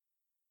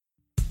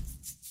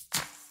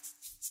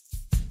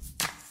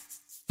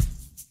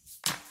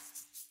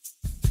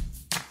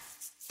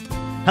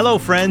Hello,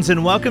 friends,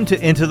 and welcome to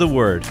Into the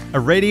Word, a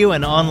radio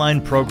and online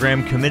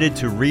program committed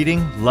to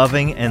reading,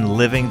 loving, and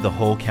living the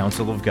whole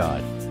counsel of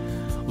God.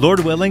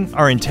 Lord willing,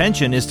 our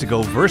intention is to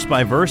go verse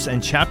by verse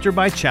and chapter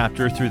by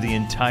chapter through the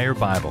entire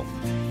Bible.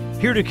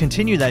 Here to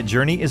continue that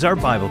journey is our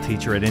Bible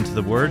teacher at Into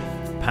the Word,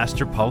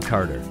 Pastor Paul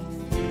Carter.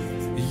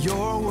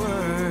 Your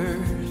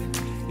word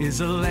is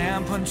a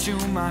lamp unto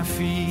my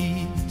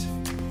feet.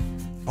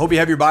 I hope you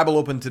have your Bible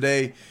open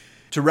today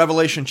to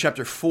Revelation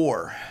chapter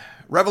 4.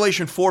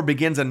 Revelation 4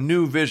 begins a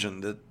new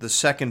vision, the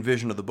second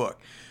vision of the book.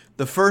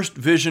 The first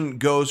vision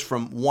goes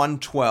from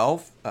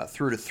 1:12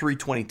 through to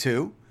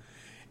 3:22.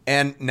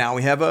 And now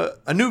we have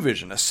a new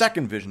vision, a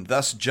second vision.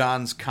 Thus,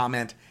 John's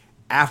comment,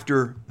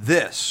 after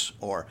this,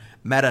 or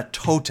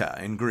metatota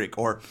in Greek,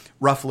 or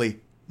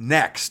roughly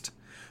next.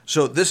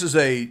 So this is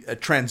a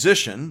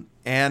transition,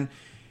 and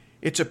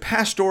it's a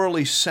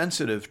pastorally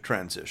sensitive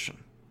transition.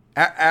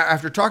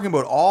 After talking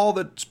about all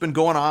that's been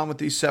going on with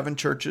these seven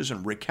churches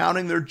and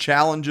recounting their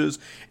challenges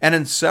and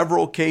in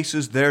several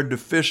cases their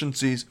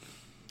deficiencies,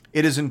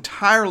 it is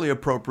entirely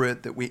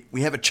appropriate that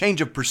we have a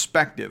change of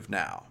perspective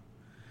now.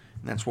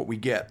 And that's what we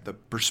get. The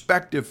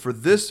perspective for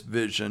this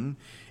vision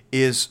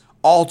is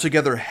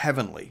altogether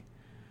heavenly.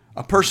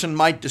 A person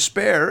might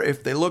despair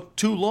if they look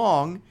too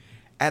long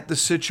at the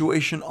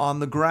situation on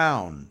the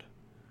ground.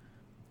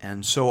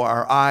 And so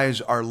our eyes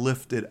are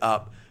lifted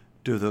up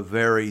to the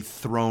very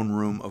throne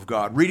room of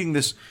God. Reading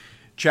this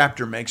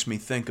chapter makes me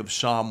think of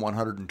Psalm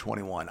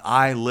 121.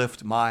 I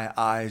lift my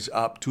eyes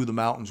up to the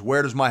mountains.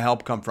 Where does my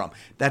help come from?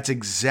 That's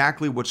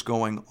exactly what's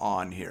going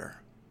on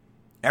here.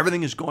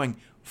 Everything is going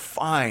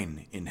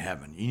fine in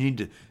heaven. You need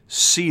to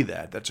see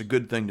that. That's a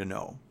good thing to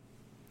know.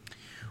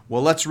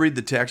 Well, let's read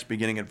the text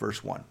beginning at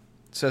verse 1.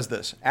 It says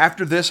this,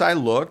 "After this I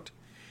looked,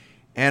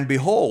 and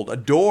behold, a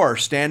door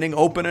standing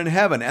open in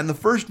heaven, and the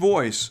first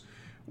voice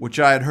which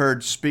I had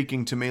heard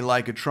speaking to me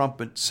like a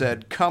trumpet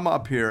said, 'Come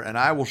up here, and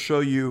I will show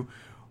you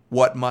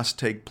what must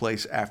take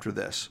place after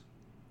this.'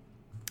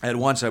 At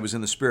once I was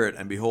in the Spirit,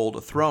 and behold, a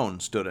throne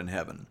stood in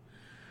heaven,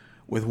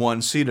 with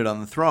one seated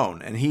on the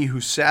throne. And he who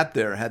sat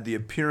there had the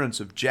appearance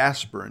of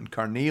jasper and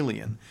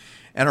carnelian.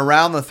 And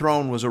around the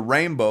throne was a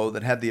rainbow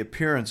that had the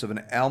appearance of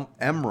an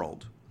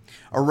emerald.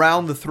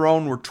 Around the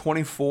throne were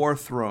 24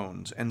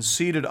 thrones, and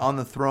seated on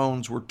the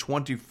thrones were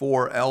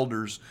 24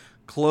 elders,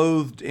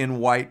 clothed in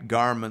white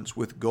garments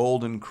with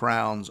golden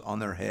crowns on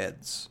their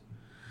heads.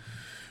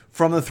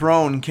 From the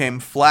throne came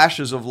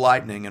flashes of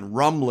lightning and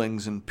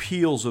rumblings and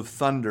peals of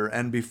thunder,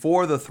 and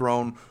before the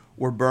throne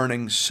were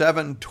burning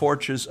 7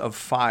 torches of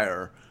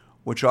fire,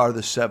 which are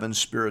the 7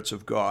 spirits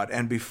of God.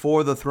 And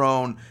before the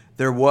throne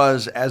there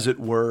was, as it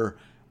were,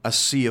 a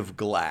sea of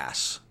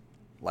glass,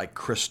 like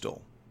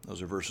crystal."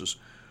 Those are verses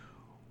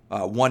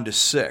 1 to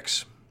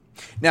 6.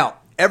 Now,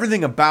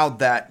 everything about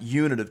that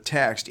unit of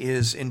text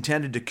is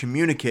intended to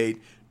communicate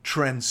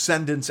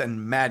transcendence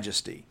and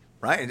majesty,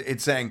 right?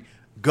 It's saying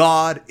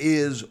God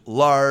is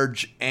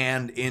large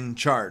and in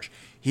charge.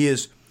 He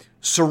is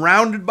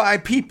surrounded by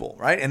people,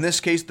 right? In this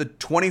case, the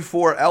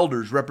 24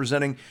 elders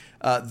representing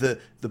the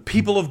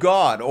people of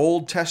God,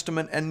 Old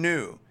Testament and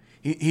New.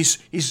 He's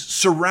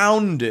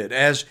surrounded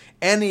as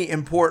any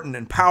important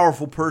and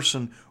powerful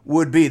person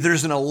would be.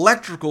 There's an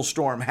electrical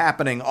storm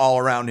happening all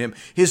around him.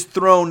 His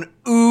throne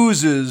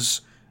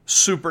oozes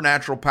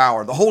supernatural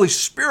power. The Holy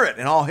Spirit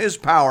in all his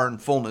power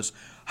and fullness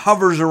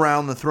hovers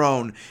around the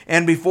throne.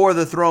 And before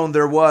the throne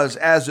there was,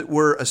 as it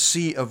were, a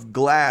sea of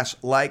glass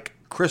like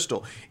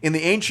crystal. In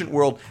the ancient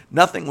world,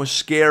 nothing was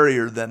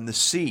scarier than the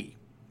sea,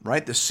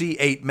 right? The sea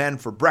ate men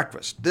for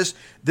breakfast. This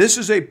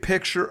is a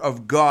picture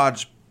of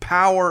God's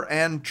power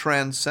and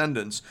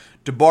transcendence.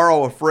 To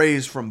borrow a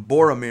phrase from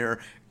Boromir,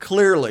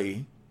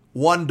 clearly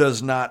one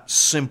does not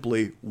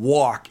simply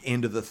walk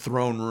into the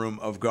throne room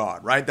of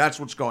God, right? That's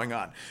what's going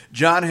on.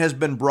 John has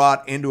been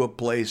brought into a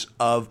place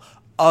of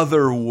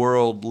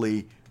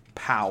otherworldly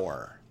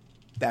power.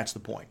 That's the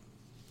point.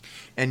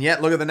 And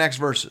yet, look at the next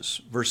verses.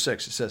 Verse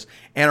 6, it says,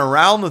 "And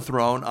around the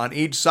throne, on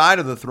each side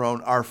of the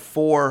throne, are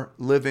 4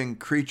 living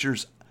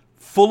creatures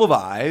full of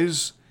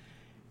eyes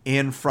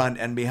in front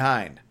and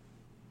behind."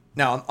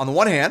 Now, on the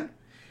one hand,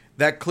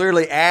 that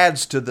clearly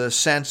adds to the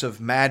sense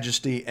of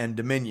majesty and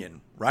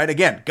dominion, right?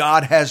 Again,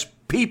 God has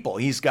people.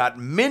 He's got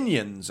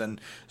minions and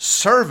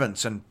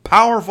servants and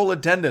powerful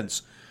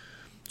attendants.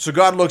 So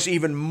God looks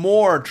even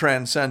more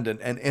transcendent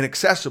and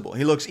inaccessible.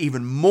 He looks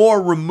even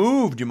more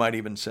removed, you might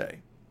even say.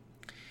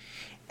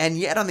 And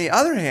yet, on the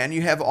other hand,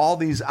 you have all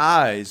these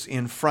eyes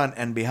in front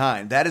and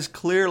behind. That is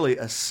clearly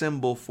a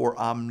symbol for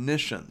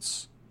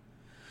omniscience.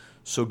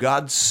 So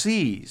God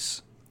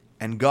sees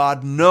and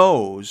God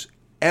knows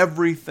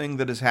everything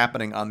that is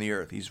happening on the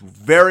earth. He's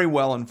very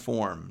well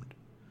informed.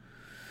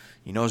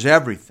 He knows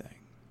everything.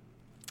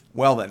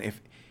 Well then,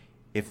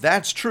 if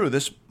that's true,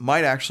 this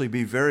might actually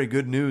be very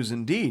good news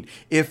indeed.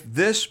 If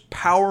this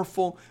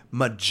powerful,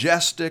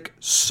 majestic,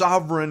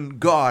 sovereign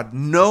God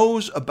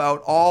knows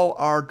about all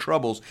our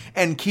troubles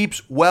and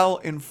keeps well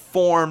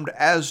informed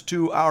as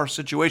to our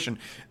situation,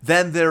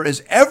 then there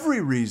is every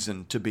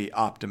reason to be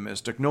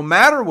optimistic, no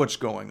matter what's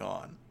going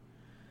on.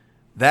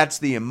 That's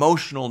the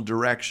emotional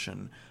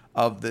direction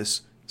of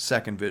this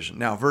second vision.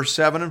 Now, verse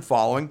 7 and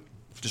following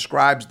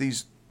describes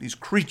these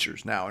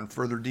creatures now in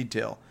further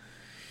detail.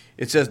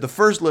 It says, the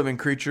first living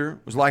creature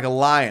was like a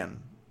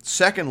lion,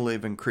 second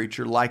living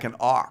creature like an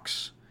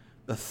ox,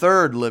 the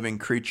third living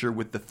creature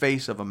with the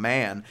face of a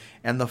man,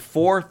 and the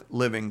fourth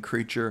living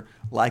creature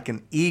like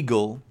an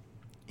eagle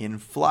in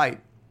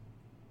flight.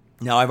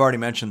 Now, I've already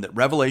mentioned that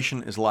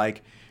Revelation is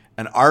like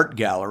an art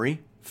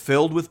gallery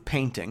filled with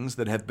paintings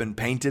that have been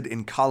painted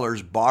in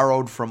colors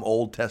borrowed from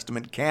Old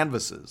Testament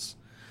canvases.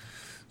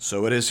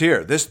 So it is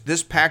here.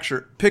 This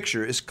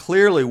picture is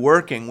clearly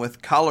working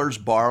with colors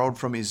borrowed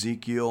from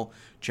Ezekiel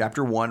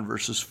chapter 1,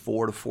 verses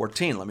 4 to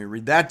 14. Let me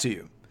read that to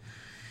you.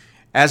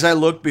 As I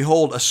looked,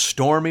 behold, a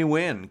stormy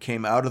wind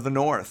came out of the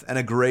north, and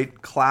a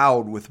great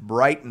cloud with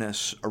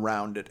brightness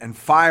around it, and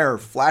fire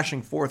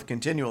flashing forth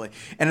continually.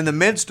 And in the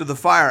midst of the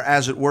fire,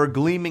 as it were,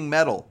 gleaming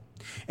metal.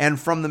 And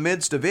from the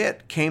midst of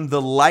it came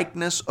the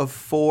likeness of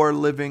four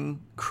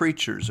living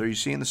creatures. Are you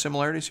seeing the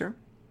similarities here?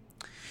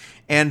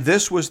 And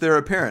this was their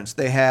appearance.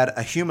 They had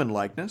a human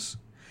likeness,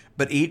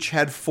 but each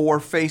had four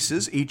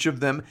faces. Each of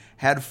them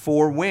had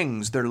four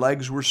wings. Their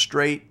legs were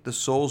straight. The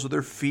soles of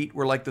their feet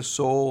were like the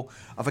sole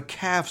of a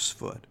calf's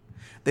foot.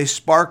 They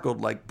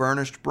sparkled like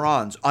burnished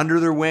bronze. Under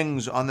their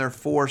wings, on their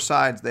four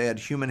sides, they had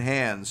human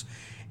hands.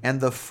 And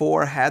the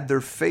four had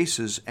their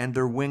faces and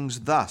their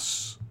wings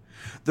thus.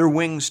 Their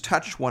wings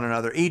touched one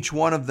another. Each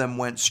one of them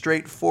went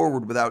straight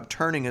forward without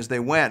turning as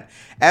they went.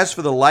 As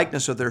for the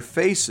likeness of their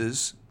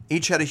faces,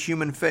 each had a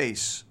human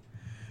face.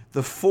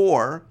 The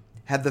four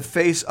had the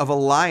face of a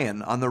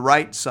lion on the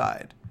right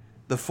side.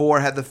 The four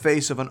had the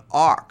face of an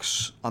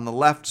ox on the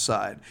left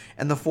side.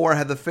 And the four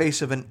had the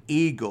face of an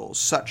eagle.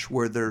 Such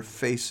were their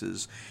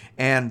faces.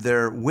 And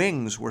their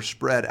wings were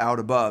spread out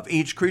above.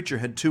 Each creature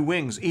had two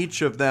wings.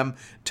 Each of them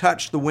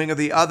touched the wing of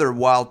the other,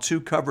 while two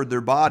covered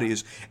their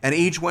bodies. And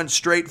each went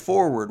straight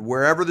forward.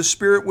 Wherever the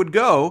Spirit would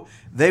go,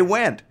 they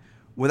went,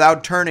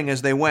 without turning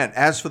as they went.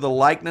 As for the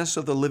likeness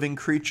of the living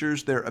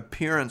creatures, their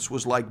appearance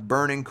was like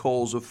burning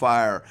coals of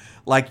fire,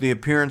 like the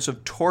appearance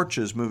of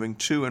torches moving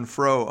to and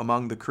fro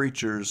among the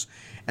creatures.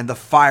 And the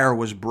fire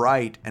was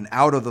bright, and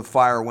out of the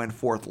fire went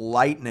forth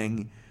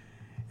lightning,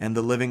 and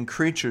the living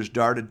creatures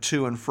darted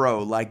to and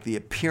fro like the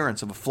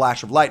appearance of a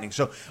flash of lightning.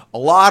 So a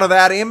lot of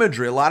that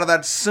imagery, a lot of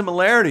that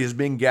similarity is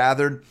being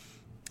gathered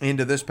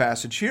into this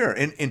passage here.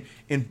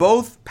 In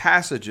both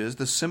passages,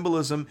 the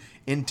symbolism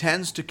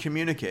intends to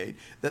communicate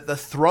that the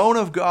throne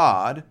of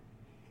God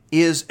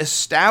is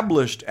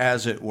established,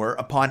 as it were,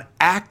 upon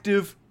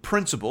active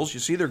principles.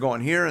 You see, they're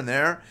going here and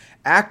there.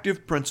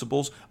 Active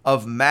principles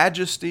of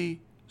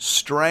majesty,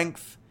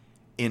 strength,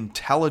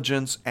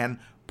 intelligence, and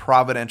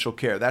providential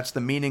care. That's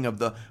the meaning of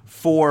the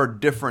four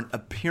different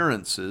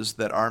appearances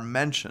that are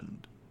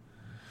mentioned.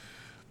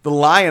 The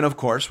lion, of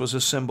course, was a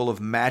symbol of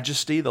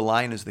majesty. The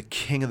lion is the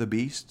king of the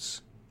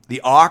beasts.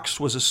 The ox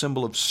was a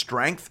symbol of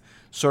strength,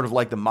 sort of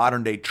like the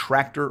modern-day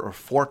tractor or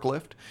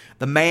forklift.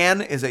 The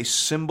man is a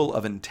symbol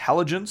of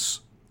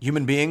intelligence.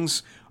 Human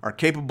beings are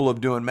capable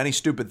of doing many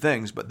stupid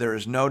things, but there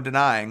is no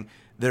denying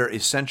their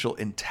essential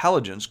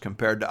intelligence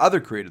compared to other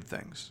created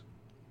things.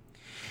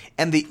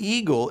 And the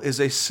eagle is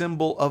a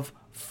symbol of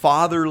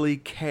fatherly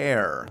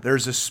care.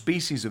 There's a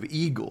species of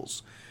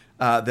eagles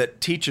that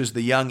teaches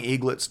the young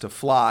eaglets to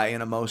fly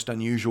in a most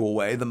unusual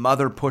way. The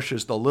mother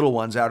pushes the little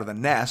ones out of the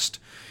nest,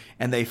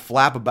 and they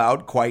flap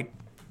about quite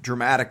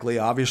dramatically,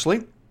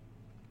 obviously.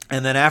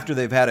 And then after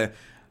they've had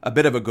a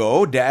bit of a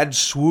go, Dad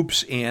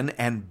swoops in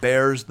and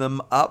bears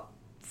them up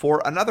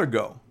for another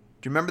go.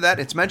 Do you remember that?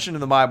 It's mentioned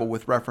in the Bible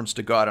with reference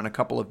to God in a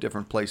couple of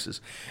different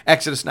places.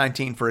 Exodus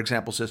 19, for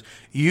example, says,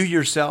 "You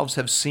yourselves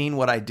have seen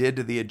what I did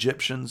to the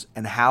Egyptians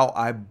and how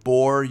I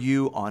bore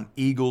you on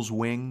eagle's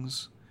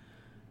wings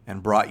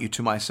and brought you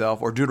to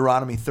myself." Or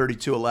Deuteronomy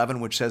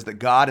 32:11, which says that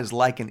God is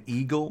like an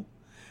eagle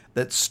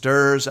that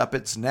stirs up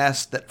its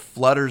nest, that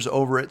flutters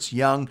over its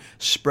young,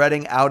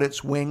 spreading out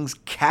its wings,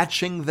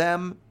 catching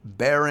them,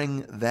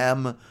 bearing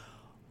them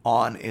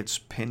on its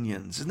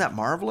pinions. Isn't that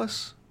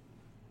marvelous?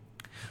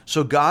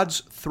 So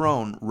God's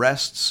throne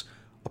rests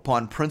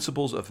upon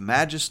principles of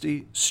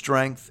majesty,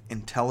 strength,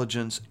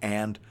 intelligence,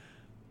 and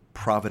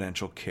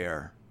providential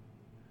care.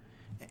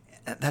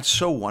 That's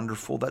so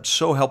wonderful. That's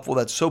so helpful.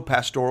 That's so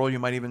pastoral, you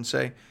might even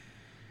say.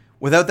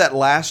 Without that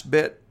last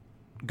bit,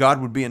 God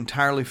would be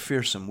entirely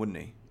fearsome, wouldn't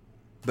he?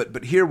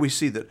 But here we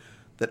see that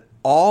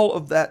all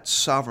of that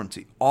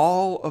sovereignty,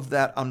 all of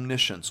that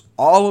omniscience,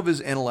 all of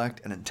his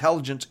intellect and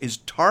intelligence is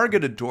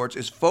targeted towards,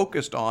 is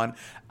focused on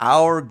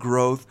our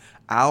growth,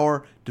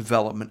 our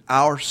development,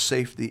 our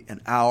safety,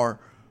 and our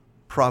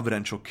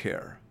providential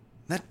care.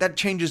 That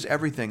changes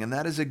everything, and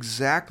that is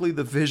exactly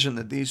the vision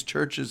that these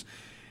churches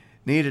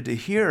needed to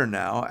hear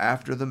now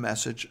after the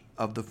message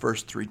of the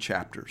first three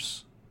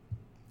chapters.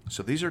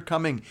 So these are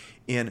coming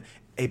in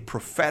a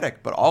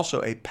prophetic but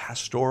also a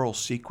pastoral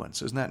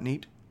sequence. Isn't that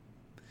neat?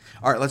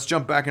 All right, let's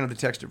jump back into the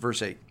text at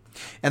verse 8.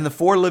 "And the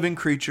four living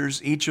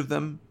creatures, each of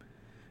them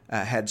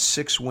had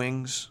 6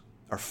 wings,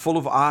 are full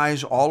of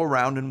eyes all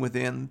around and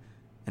within.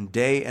 and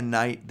day and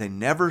night they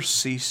never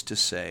cease to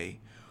say,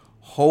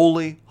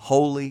 Holy,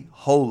 holy,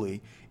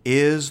 holy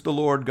is the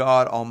Lord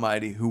God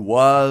Almighty, who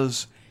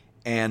was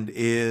and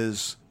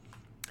is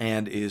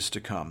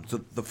to come.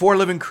 The four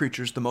living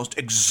creatures, the most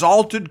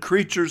exalted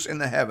creatures in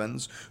the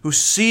heavens, who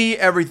see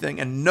everything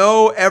and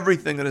know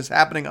everything that is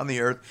happening on the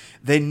earth,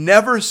 they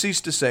never cease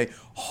to say,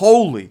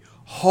 Holy,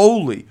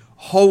 holy,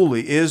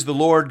 holy is the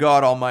Lord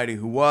God Almighty,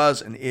 who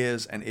was and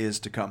is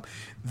to come.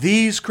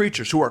 These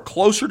creatures, who are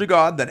closer to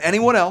God than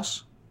anyone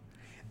else,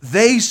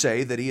 they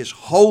say that He is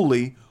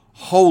holy,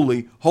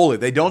 holy, holy.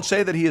 They don't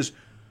say that He is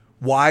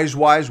wise,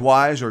 wise,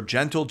 wise, or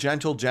gentle,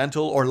 gentle,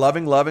 gentle, or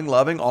loving, loving,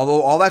 loving,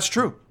 although all that's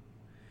true.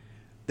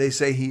 They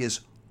say He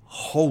is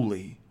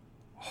holy,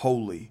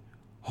 holy,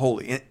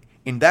 holy.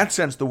 In that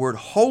sense, the word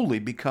holy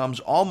becomes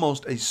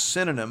almost a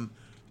synonym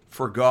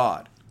for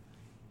God.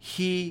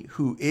 He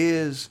who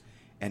is,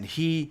 and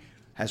He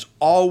has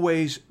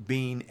always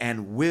been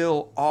and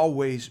will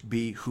always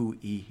be who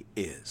He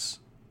is.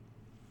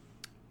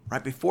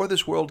 Right before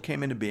this world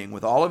came into being,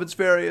 with all of its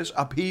various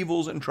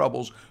upheavals and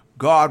troubles,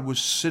 God was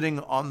sitting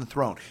on the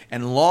throne.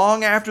 And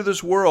long after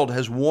this world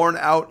has worn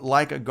out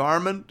like a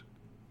garment,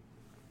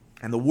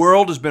 and the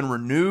world has been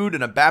renewed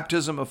in a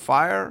baptism of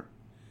fire,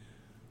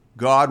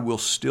 God will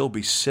still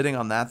be sitting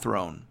on that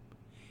throne.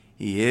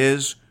 He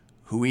is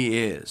who He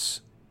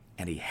is,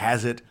 and He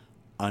has it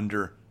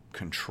under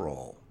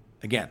control.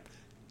 Again,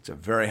 it's a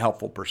very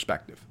helpful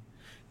perspective.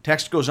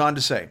 Text goes on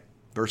to say,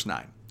 verse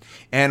 9,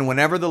 And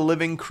whenever the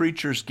living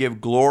creatures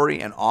give glory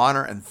and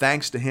honor and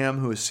thanks to Him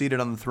who is seated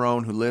on the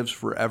throne, who lives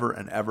forever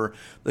and ever,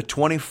 the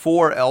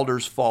 24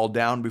 elders fall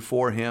down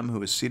before Him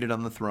who is seated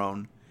on the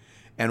throne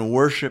and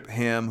worship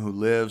Him who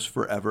lives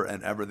forever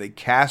and ever. They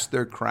cast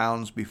their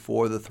crowns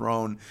before the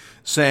throne,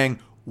 saying,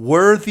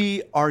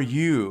 Worthy are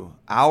you,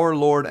 our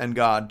Lord and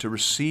God, to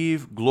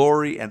receive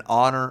glory and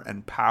honor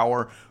and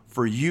power,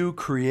 for you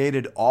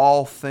created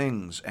all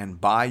things,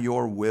 and by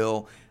your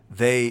will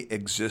they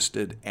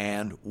existed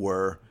and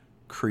were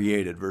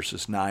created.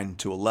 Verses 9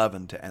 to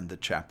 11 to end the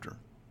chapter.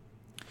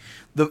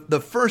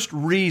 The first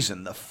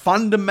reason, the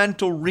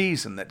fundamental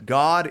reason that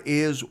God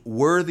is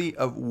worthy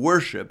of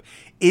worship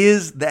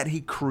is that He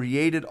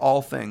created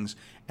all things,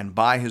 and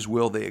by His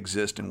will they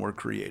exist and were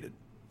created.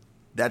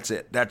 That's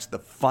it. That's the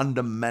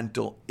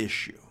fundamental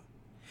issue.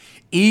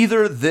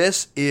 Either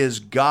this is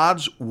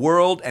God's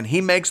world and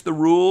He makes the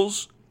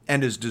rules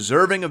and is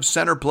deserving of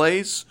center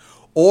place,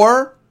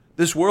 or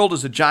this world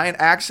is a giant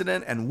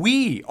accident and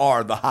we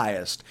are the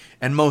highest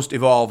and most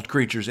evolved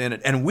creatures in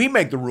it, and we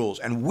make the rules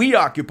and we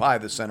occupy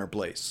the center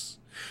place.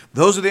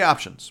 Those are the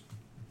options.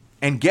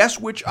 And guess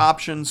which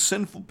option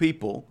sinful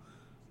people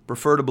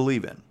prefer to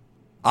believe in?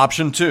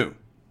 Option 2,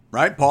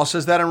 right? Paul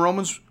says that in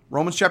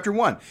Romans chapter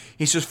 1.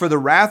 He says, For the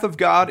wrath of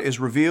God is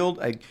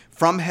revealed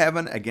from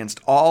heaven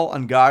against all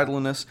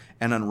ungodliness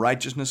and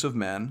unrighteousness of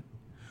men,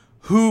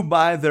 who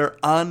by their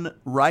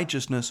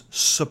unrighteousness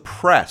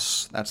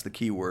suppress, that's the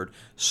key word,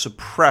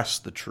 suppress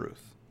the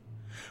truth.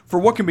 For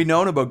what can be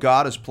known about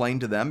God is plain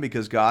to them,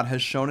 because God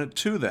has shown it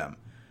to them.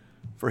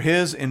 For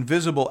His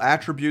invisible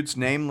attributes,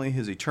 namely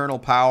His eternal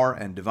power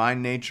and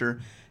divine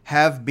nature,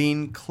 have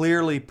been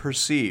clearly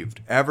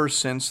perceived ever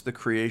since the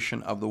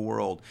creation of the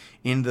world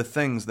in the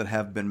things that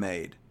have been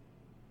made.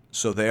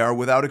 So they are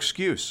without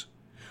excuse.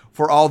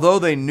 For although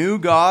they knew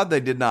God, they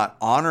did not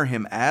honor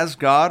Him as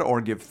God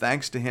or give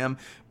thanks to Him,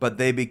 but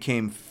they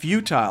became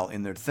futile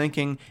in their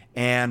thinking,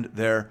 and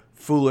their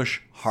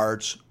foolish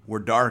hearts were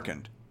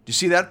darkened. Do you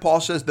see that?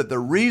 Paul says that the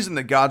reason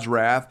that God's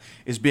wrath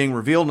is being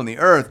revealed on the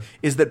earth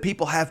is that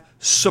people have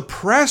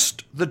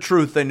suppressed the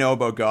truth they know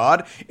about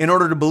God in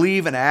order to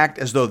believe and act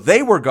as though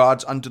they were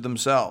gods unto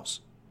themselves.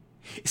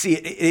 See,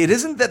 it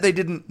isn't that they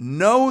didn't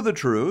know the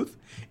truth.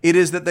 It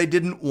is that they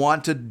didn't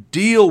want to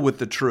deal with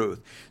the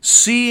truth.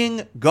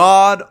 Seeing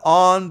God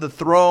on the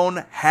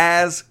throne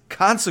has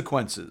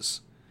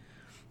consequences.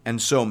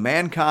 And so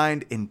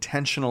mankind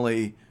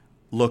intentionally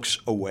looks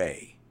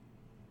away.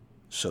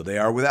 So they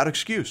are without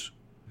excuse.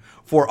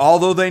 For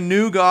although they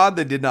knew God,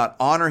 they did not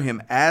honor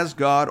Him as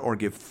God or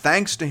give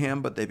thanks to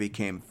Him, but they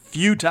became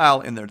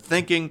futile in their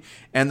thinking,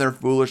 and their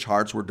foolish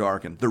hearts were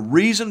darkened. The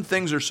reason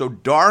things are so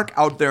dark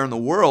out there in the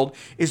world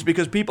is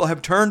because people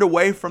have turned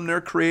away from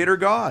their Creator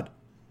God.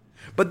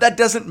 But that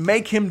doesn't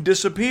make Him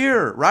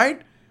disappear,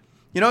 right?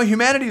 You know,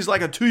 humanity is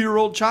like a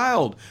 2-year-old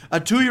child. A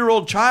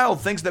 2-year-old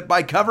child thinks that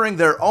by covering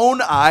their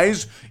own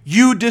eyes,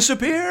 you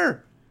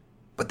disappear.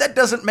 But that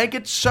doesn't make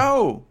it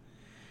so.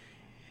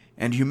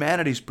 And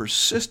humanity's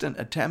persistent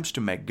attempts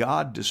to make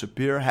God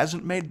disappear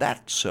hasn't made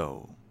that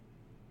so.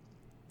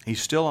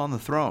 He's still on the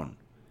throne.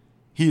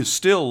 He is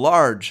still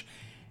large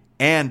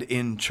and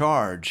in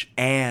charge,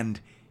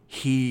 and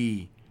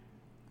He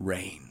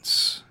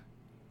reigns.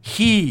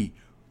 He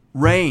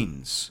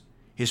reigns.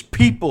 His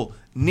people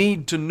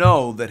need to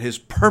know that His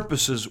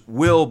purposes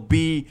will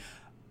be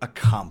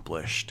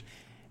accomplished,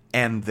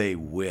 and they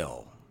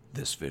will,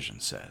 this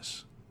vision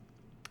says.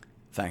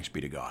 Thanks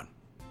be to God.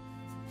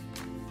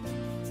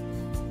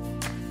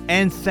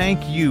 And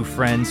thank you,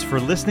 friends, for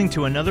listening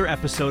to another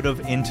episode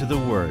of Into the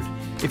Word.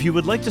 If you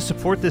would like to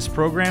support this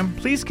program,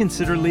 please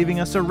consider leaving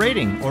us a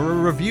rating or a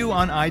review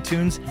on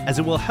iTunes, as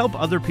it will help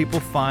other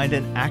people find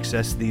and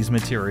access these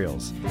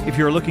materials. If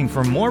you're looking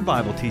for more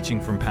Bible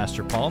teaching from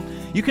Pastor Paul,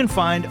 you can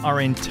find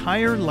our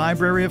entire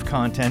library of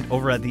content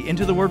over at the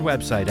Into the Word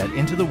website at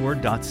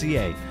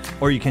intotheword.ca,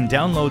 or you can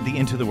download the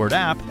Into the Word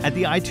app at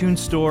the iTunes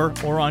Store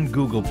or on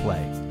Google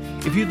Play.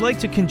 If you'd like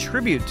to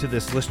contribute to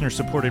this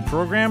listener-supported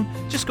program,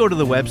 just go to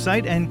the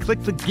website and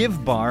click the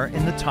Give bar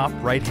in the top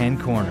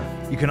right-hand corner.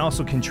 You can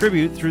also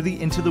contribute through the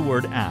Into the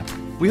Word app.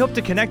 We hope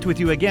to connect with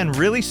you again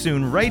really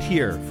soon right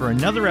here for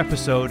another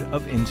episode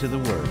of Into the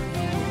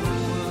Word.